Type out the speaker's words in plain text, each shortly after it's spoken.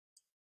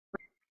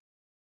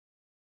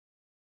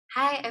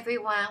Hi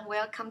everyone,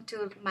 welcome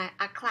to my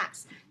art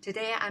class.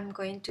 Today I'm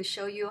going to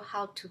show you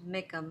how to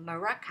make a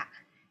maraca.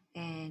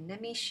 And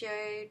let me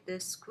share the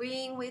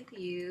screen with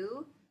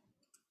you.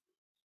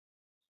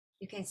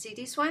 You can see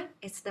this one.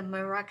 It's the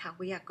maraca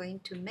we are going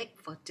to make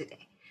for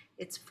today.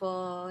 It's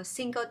for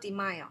Cinco de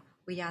Mayo.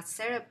 We are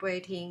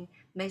celebrating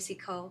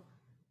Mexico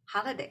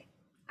holiday.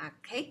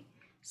 Okay,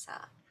 so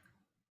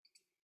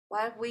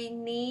what we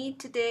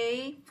need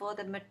today for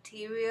the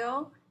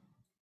material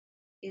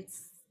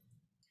is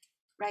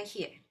right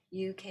here.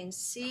 You can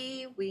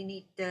see we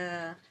need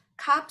the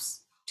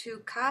cups,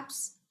 2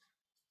 cups.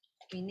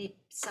 We need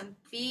some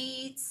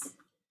beads,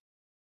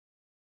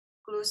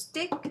 glue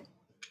stick,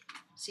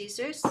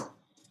 scissors,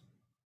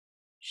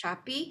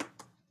 Sharpie,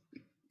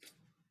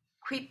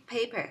 crepe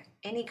paper.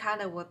 Any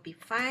color would be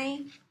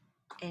fine.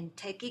 And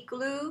tacky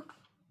glue.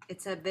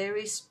 It's a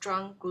very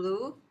strong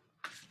glue.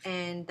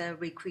 And the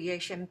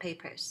recreation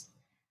papers.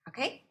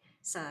 Okay,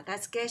 so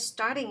let's get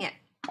starting it.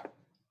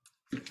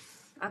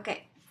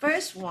 Okay,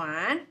 first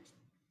one,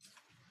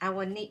 I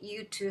will need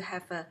you to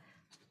have a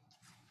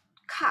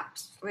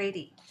cups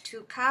ready.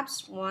 2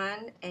 cups,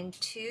 1 and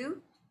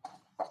 2.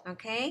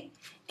 Okay,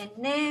 and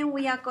then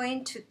we are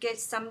going to get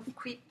some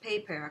crepe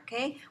paper.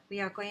 Okay, we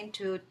are going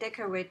to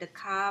decorate the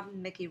cup,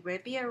 make it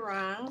wrappy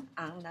around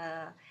on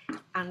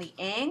the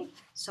end.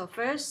 So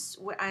first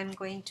I'm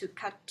going to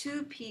cut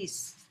 2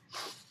 pieces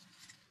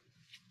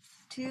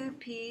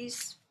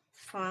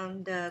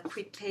from the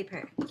crepe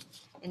paper,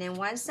 and then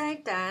once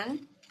I'm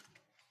done,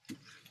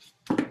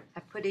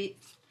 I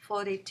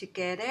fold it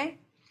together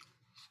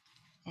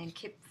and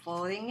keep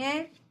folding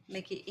it,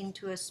 make it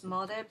into a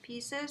smaller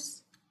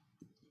pieces,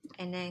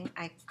 and then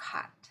I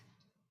cut.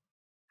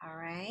 All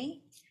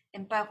right,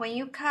 but when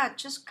you cut,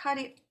 just cut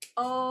it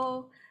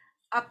all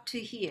up to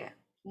here,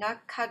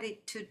 not cut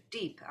it too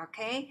deep.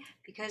 Okay,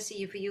 because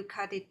if you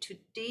cut it too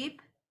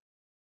deep,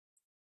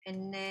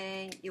 and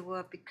then it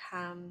will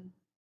become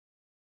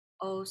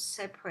all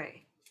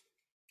separate.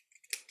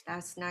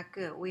 That's not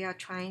good. We are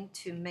trying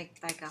to make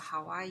like a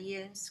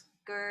Hawaiian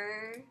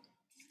skirt.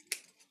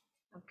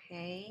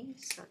 Okay,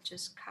 so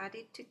just cut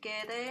it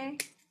together.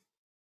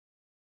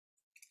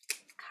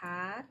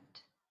 Cut,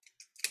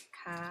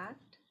 cut,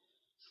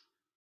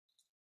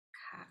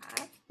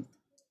 cut,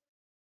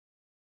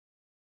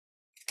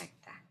 like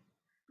that.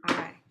 All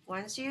right,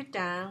 once you're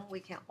done, we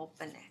can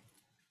open it.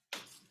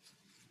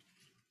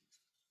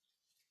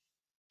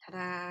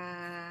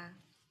 Ta-da!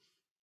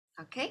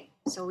 Okay,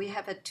 so we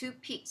have a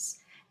 2-piece,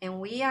 and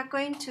we are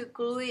going to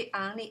glue it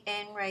on the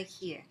end right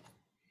here.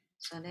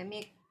 So let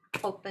me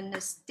open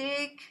the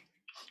stick,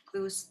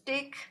 glue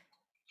stick,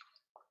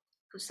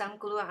 put some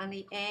glue on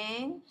the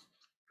end,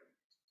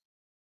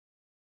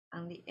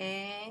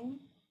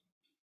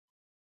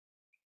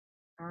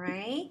 all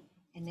right,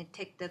 and then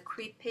take the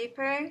crepe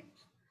paper,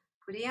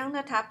 put it on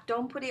the top.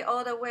 Don't put it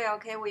all the way,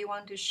 okay? We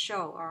want to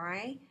show, all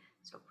right?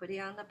 So put it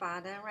on the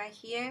bottom right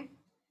here,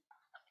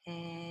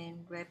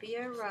 and wrap it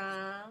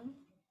around,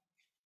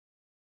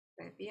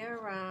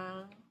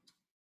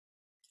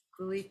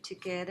 glue it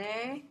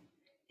together,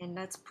 and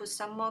let's put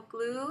some more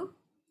glue,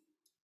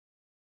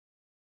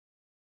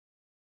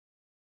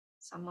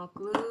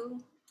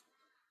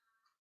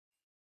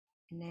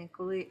 and then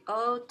glue it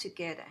all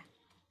together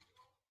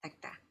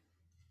like that.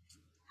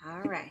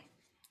 All right,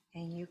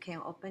 and you can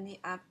open it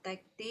up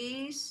like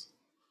this.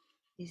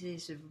 This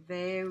is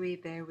very,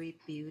 very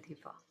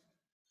beautiful.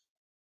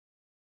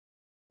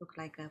 Look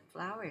like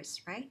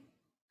flowers, right?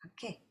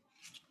 Okay,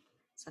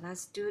 so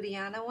let's do the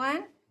other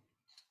one.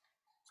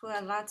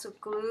 Put lots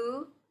of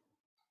glue.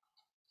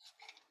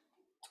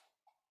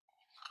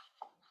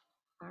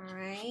 All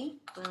right,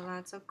 put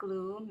lots of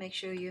glue. Make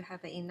sure you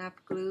have enough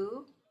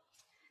glue.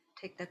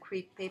 Take the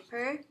crepe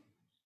paper,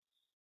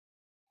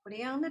 put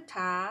it on the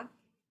top,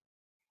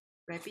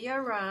 wrap it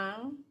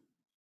around.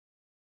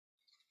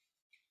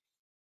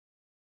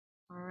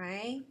 All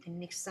right, and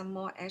mix some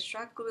more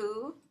extra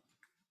glue.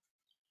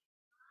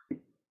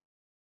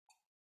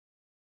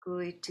 Glue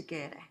it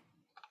together.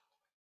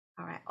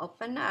 All right,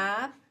 open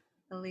up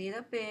a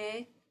little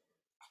bit.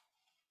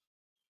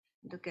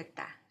 Look at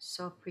that,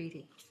 so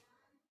pretty.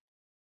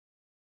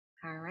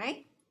 All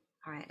right,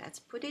 let's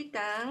put it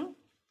down.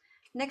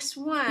 Next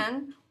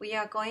one, we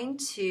are going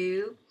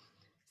to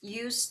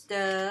use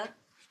the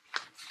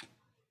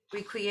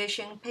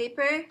recreation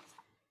paper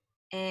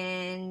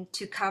and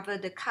to cover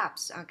the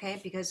cups, okay?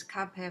 Because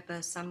cup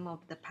have some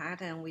of the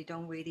pattern we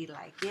don't really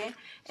like it,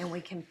 and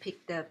we can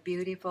pick the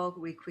beautiful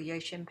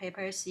recreation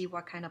paper, see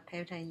what kind of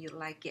pattern you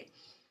like it,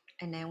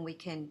 and then we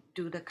can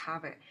do the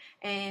cover.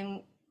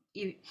 And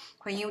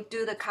when you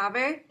do the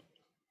cover,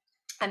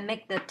 I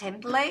make the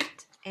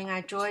template and I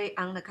draw it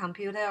on the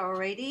computer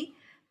already.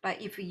 But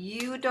if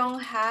you don't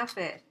have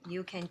it,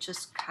 you can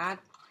just cut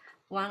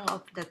one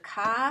of the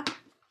cup,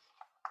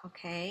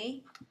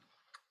 okay,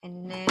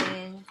 and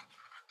then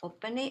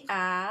open it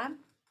up.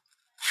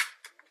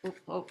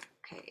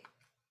 Okay,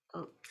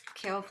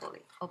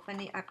 carefully. Open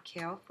it up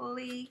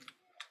carefully,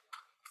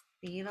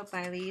 little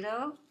by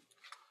little,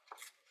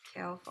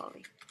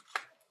 carefully.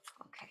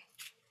 Okay.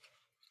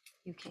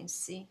 You can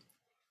see.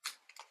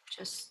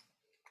 Just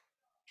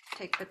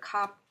take the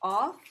cap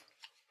off,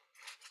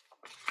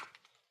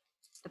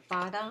 the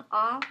bottom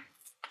off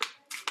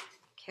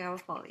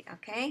carefully,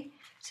 okay?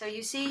 So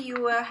you see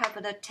you will have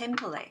the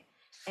template.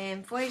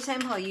 And for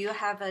example, you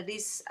have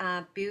this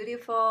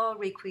beautiful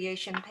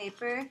recreation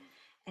paper,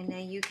 and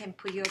then you can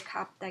put your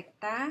cup like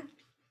that,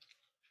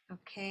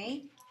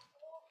 okay?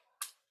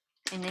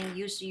 And then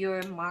use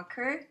your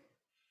marker,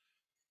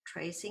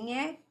 tracing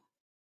it.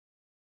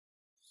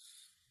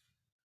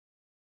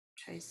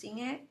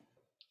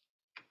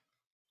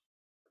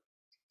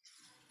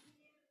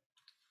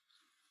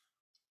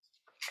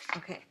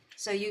 Okay,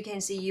 so you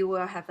can see you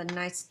will have a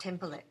nice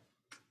template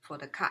for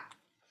the cup.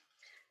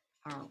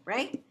 All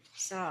right,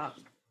 so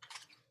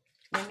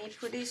let me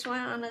put this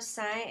one on the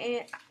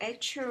side.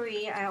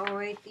 Actually, I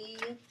already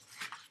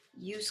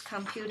used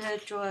computer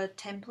draw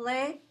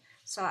template.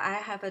 So I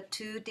have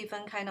two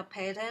different kind of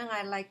pattern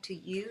I like to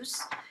use.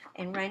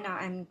 And right now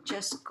I'm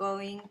just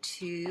going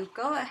to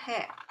go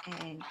ahead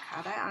and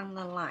cut it on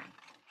the line.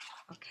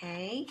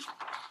 Okay,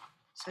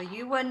 so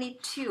you will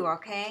need two,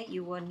 okay?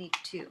 You will need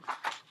two.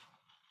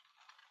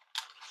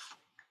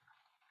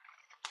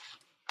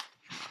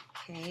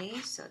 Okay,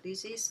 so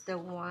this is the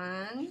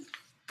one.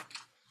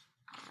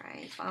 All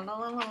right,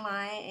 follow the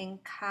line and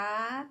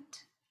cut.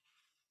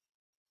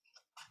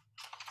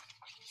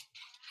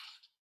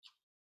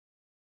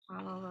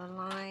 Follow the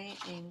line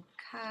and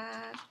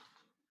cut.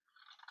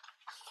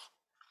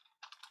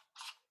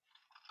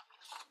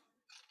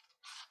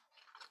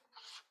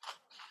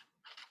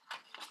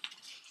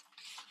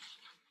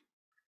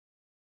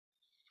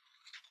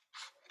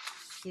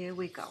 Here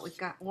we go. We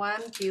got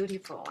one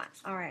beautiful one.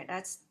 All right,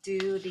 let's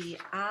do the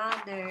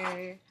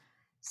other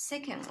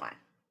second one.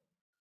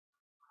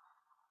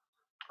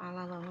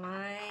 Follow the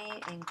line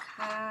and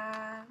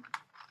cut.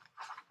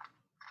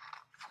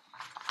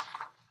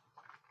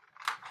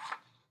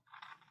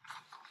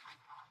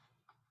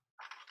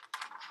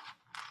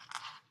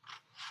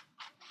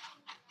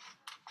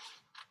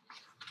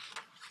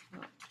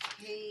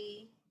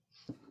 Okay,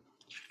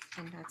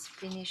 and let's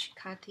finish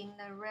cutting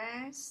the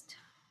rest.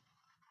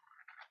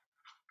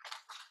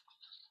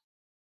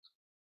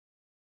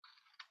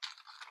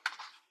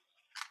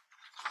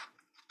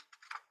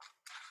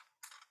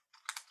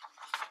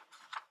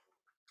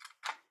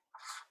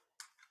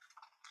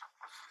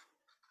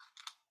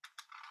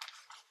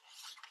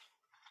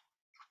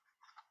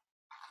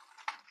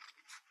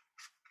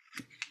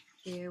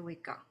 Here we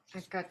go.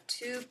 I got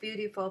two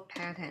beautiful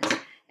patterns,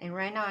 and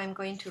right now I'm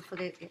going to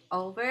flip it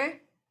over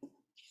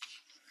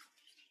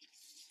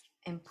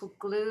and put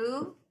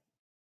glue.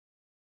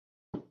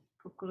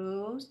 Put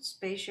glue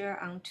spacer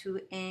on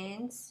two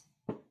ends.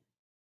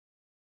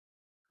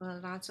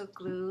 Put lots of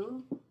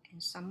glue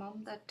and some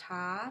on the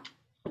top,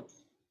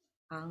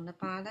 on the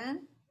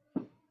bottom.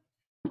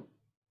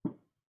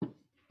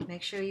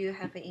 Make sure you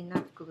have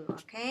enough glue,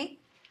 okay?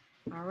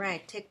 All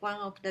right, take one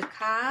of the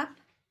cup,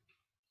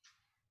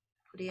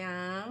 put it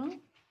on,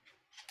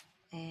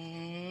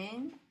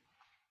 and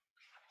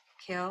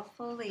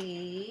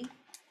carefully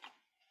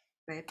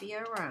wrap it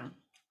around.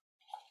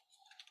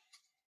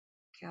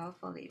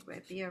 Carefully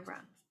wrap it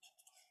around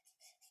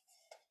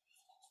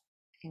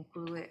and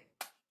glue it.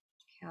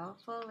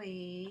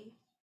 Carefully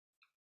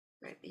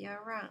wrap it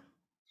around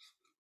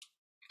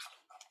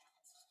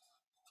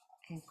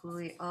and glue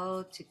it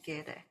all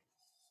together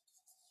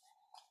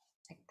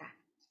like that.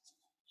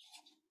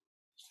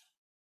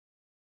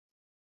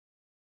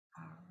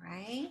 All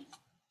right,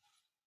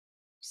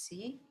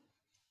 see,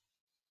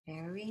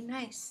 very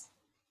nice.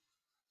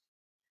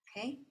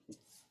 Okay,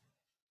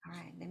 all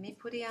right, let me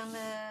put it on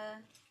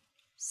the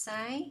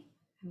side.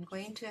 I'm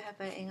going to have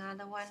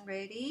another one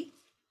ready.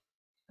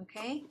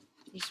 Okay,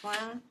 this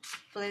one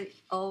flip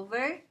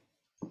over,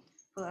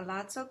 put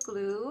lots of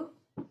glue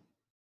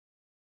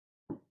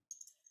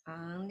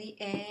on the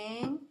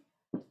end,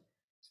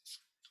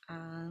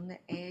 on the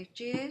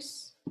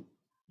edges,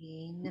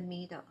 in the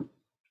middle.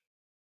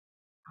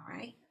 All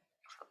right,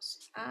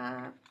 close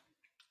up,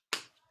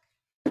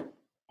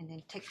 and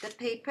then take the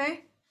paper,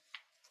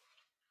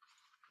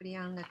 put it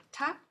on the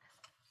top.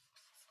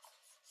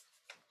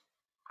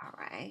 All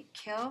right,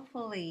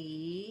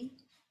 carefully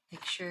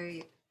make sure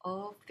it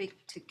all fit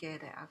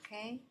together,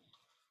 okay?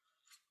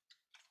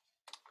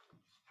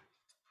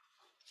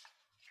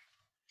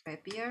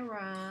 Wrap it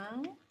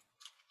around.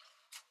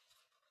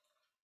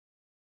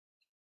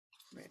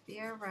 Wrap it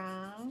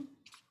around.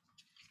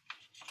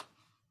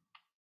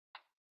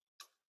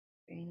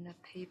 Bring the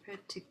paper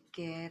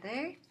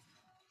together.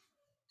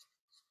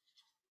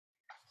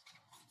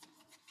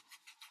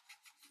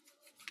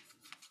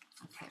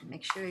 Okay,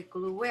 make sure it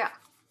glue well.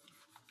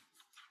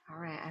 All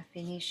right, I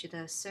finished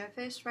the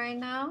surface right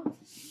now.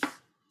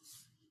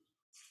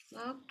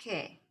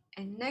 Okay,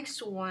 and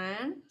next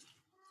one,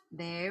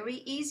 very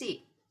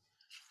easy.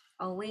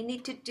 All we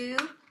need to do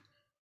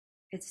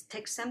is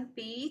take some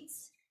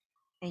beads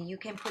and you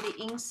can put it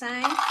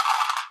inside.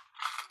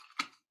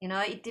 You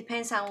know, it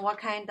depends on what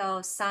kind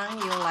of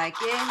sound you like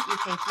it. You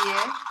can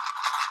hear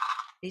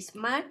this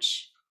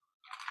much.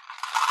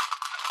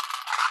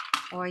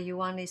 or you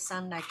want it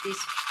sound like this.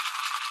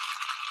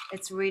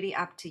 It's really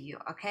up to you,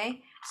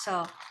 okay?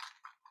 So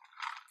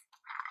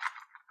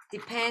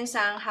depends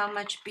on how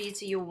much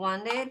beads you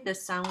wanted, the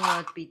sound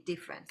will be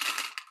different.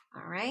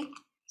 All right,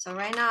 so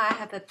right now I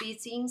have a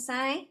beads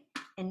inside,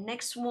 and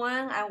next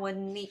one I will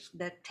need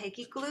the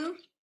tacky glue.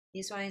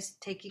 This one is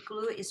tacky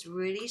glue, it's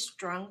really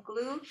strong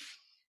glue.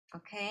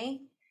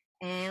 Okay,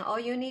 and all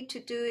you need to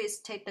do is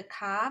take the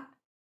cup,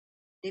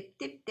 dip,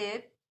 dip,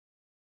 dip.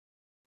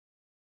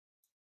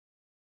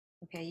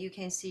 Okay, you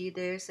can see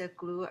there's a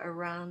glue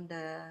around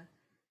the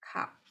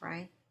cup,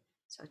 right?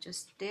 So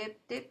just dip,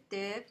 dip,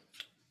 dip,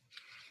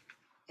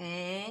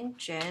 and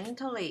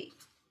gently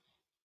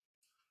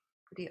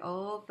put it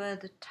over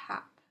the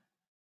top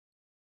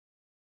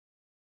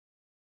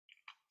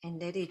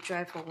and let it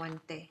dry for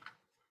 1 day.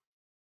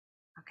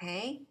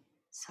 Okay,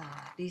 so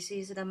this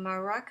is the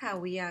maraca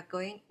we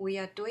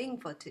are doing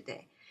for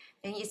today,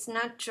 and it's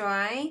not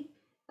dry.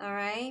 All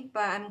right,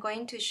 but I'm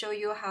going to show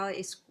you how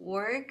it's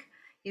work.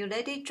 You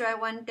let it dry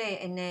 1 day,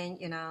 and then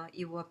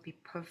it will be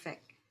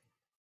perfect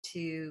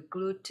to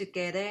glue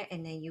together,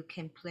 and then you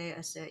can play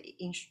as an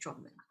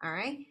instrument. All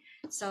right,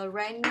 so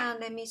right now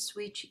let me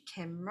switch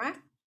camera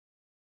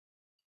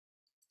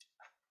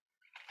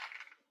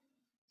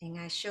and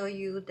I show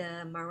you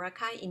the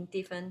maraca in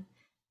different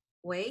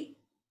way.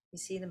 You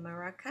see the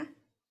maraca?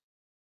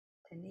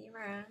 Turn it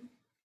around.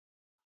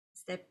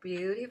 Is that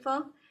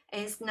beautiful?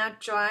 And it's not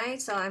dry,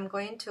 so I'm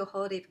going to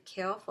hold it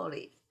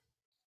carefully.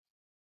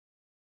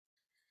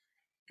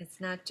 It's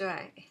not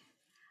dry.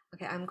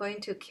 Okay, I'm going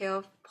to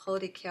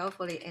hold it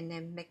carefully and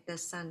then make the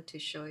sun to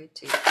show it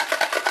to you.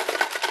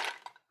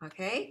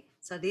 Okay,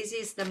 so this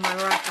is the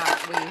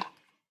maraca we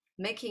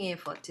making it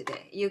for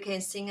today. You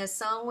can sing a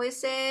song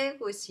with it,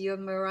 with your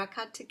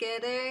maraca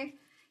together,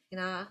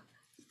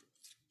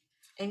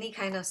 any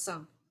kind of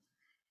song.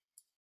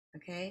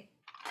 Okay,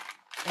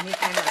 any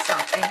kind of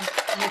song, and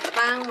have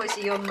fun with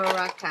your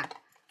maraca.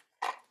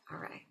 All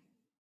right.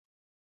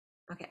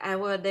 Okay, I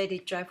will let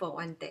it dry for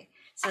 1 day.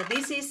 So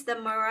this is the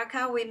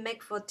maraca we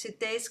make for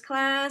today's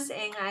class,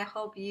 and I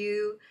hope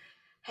you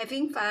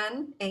having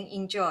fun and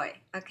enjoy.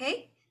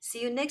 Okay,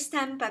 see you next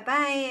time. Bye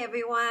bye,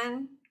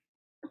 everyone.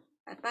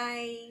 Bye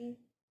bye.